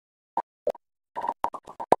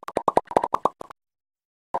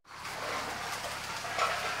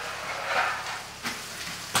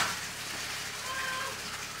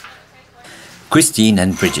Christine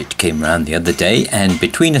and Bridget came round the other day, and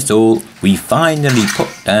between us all, we finally put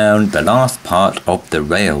down the last part of the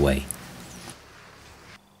railway.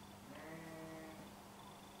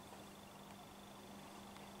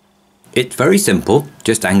 It's very simple,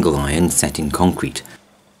 just angle iron set in concrete.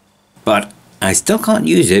 But I still can't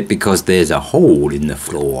use it because there's a hole in the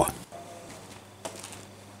floor.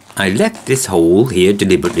 I left this hole here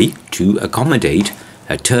deliberately to accommodate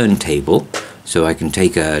a turntable, so I can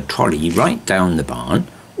take a trolley right down the barn,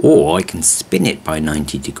 or I can spin it by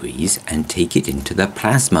 90 degrees and take it into the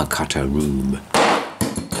plasma cutter room.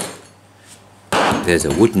 There's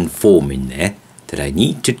a wooden form in there that I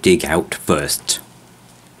need to dig out first.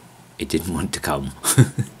 It didn't want to come.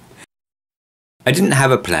 I didn't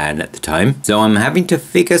have a plan at the time, so I'm having to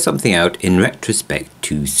figure something out in retrospect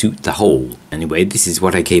to suit the hole. Anyway, this is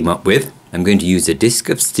what I came up with. I'm going to use a disc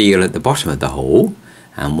of steel at the bottom of the hole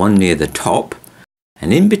and one near the top,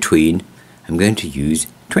 and in between I'm going to use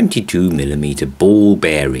 22mm ball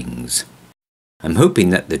bearings. I'm hoping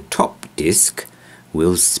that the top disc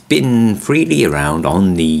will spin freely around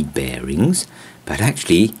on the bearings, but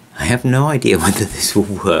actually I have no idea whether this will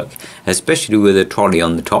work, especially with a trolley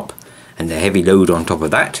on the top and the heavy load on top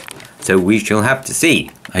of that, so we shall have to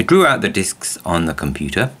see. I drew out the discs on the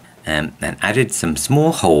computer and added some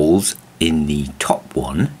small holes in the top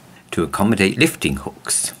one to accommodate lifting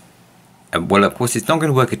hooks. Well, of course it's not going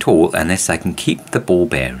to work at all unless I can keep the ball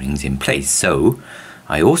bearings in place, so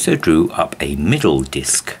I also drew up a middle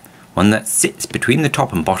disc, one that sits between the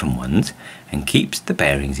top and bottom ones and keeps the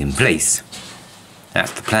bearings in place.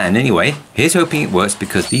 That's the plan anyway. Here's hoping it works,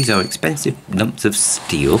 because these are expensive lumps of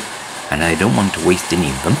steel and I don't want to waste any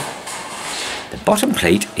of them. The bottom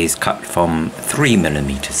plate is cut from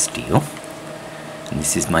 3mm steel. And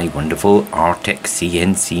this is my wonderful Artec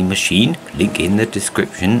CNC machine. Link in the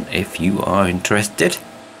description if you are interested.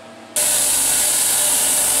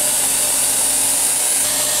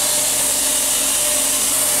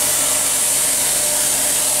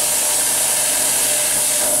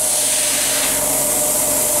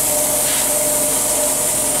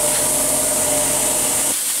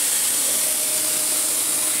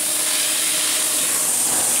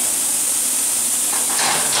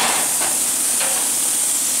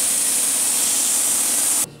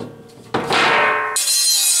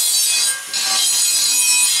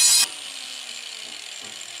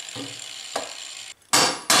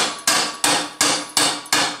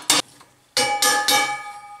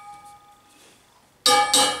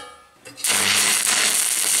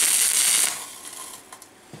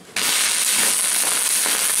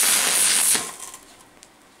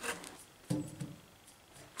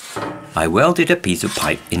 I welded a piece of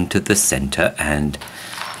pipe into the centre and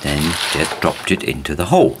then just dropped it into the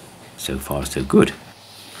hole. So far so good.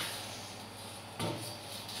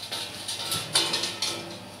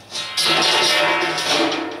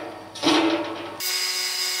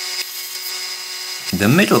 The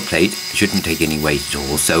middle plate shouldn't take any weight at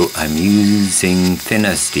all, so I'm using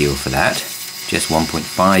thinner steel for that. Just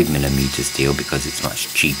 1.5mm steel because it's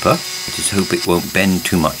much cheaper. I just hope it won't bend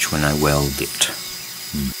too much when I weld it.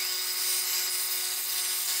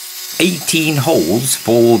 18 holes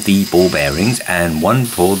for the ball bearings and one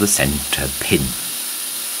for the centre pin.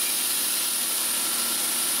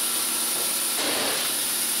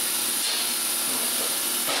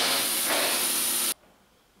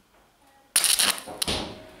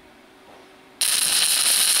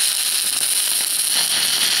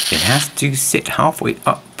 It has to sit halfway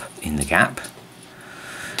up in the gap,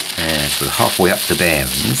 so halfway up the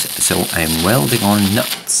bearings, so I'm welding on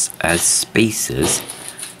nuts as spacers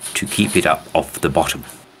to keep it up off the bottom.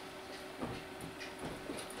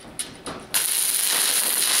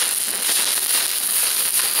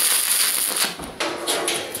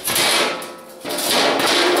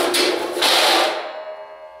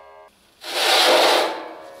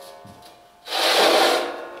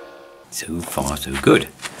 So far so good.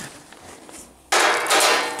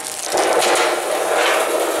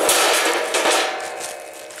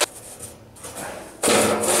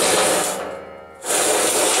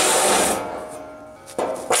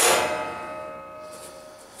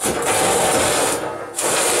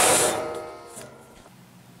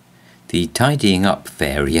 The tidying up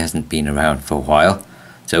fairy hasn't been around for a while,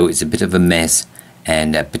 so it's a bit of a mess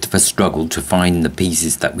and a bit of a struggle to find the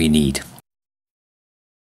pieces that we need.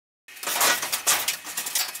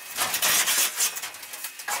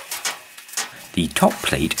 The top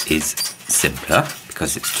plate is simpler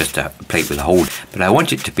because it's just a plate with a hole, but I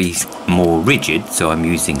want it to be more rigid, so I'm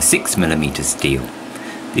using 6mm steel.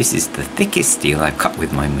 This is the thickest steel I've cut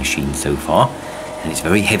with my machine so far, and it's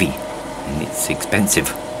very heavy and it's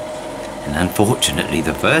expensive. and unfortunately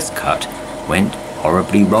the first cut went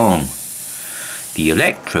horribly wrong. The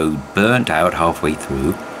electrode burnt out halfway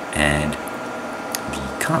through and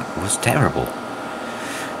the cut was terrible.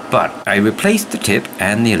 But I replaced the tip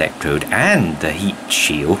and the electrode and the heat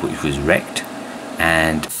shield, which was wrecked,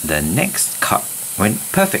 and the next cut went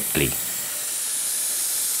perfectly.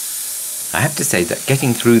 I have to say that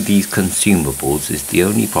getting through these consumables is the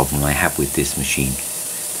only problem I have with this machine.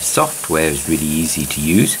 The software is really easy to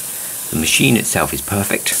use, the machine itself is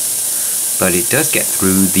perfect, but it does get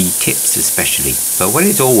through the tips especially. But when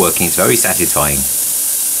it's all working, it's very satisfying.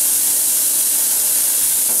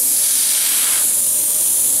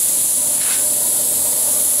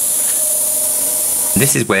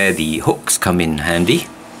 This is where the hooks come in handy.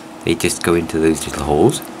 They just go into those little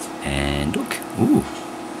holes, and look, ooh,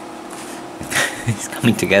 it's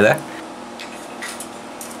coming together.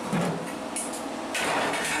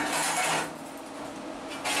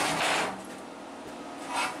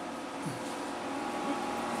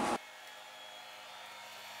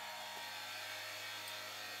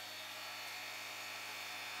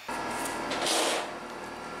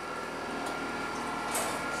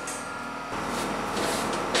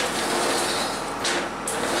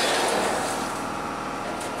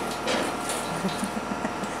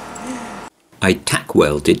 I tack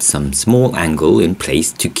welded some small angle in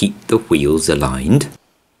place to keep the wheels aligned.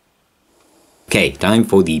 Okay, time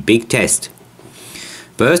for the big test.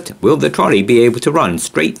 First, will the trolley be able to run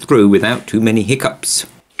straight through without too many hiccups?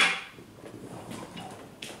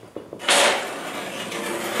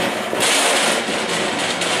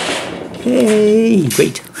 Hey,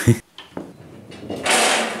 great!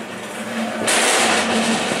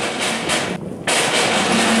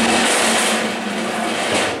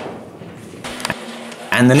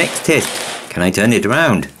 And the next test, can I turn it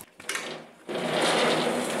around?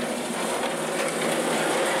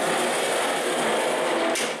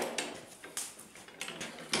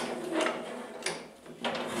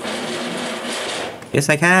 Yes,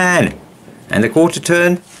 I can. And a quarter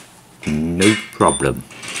turn? No problem.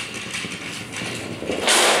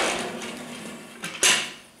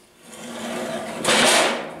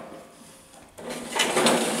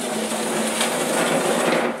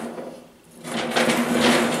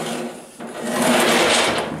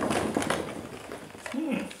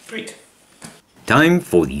 Great. Time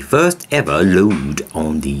for the first ever load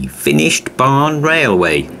on the finished barn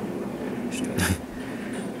railway.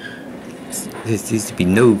 There seems to be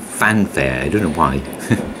no fanfare, I don't know why.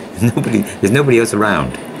 There's nobody else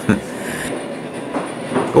around.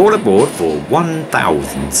 All aboard for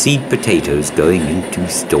 1,000 seed potatoes going into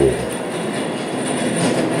store.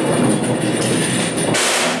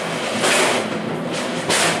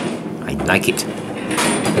 I like it.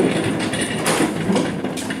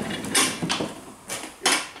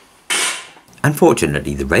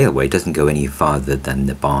 Unfortunately, the railway doesn't go any farther than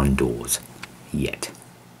the barn doors yet.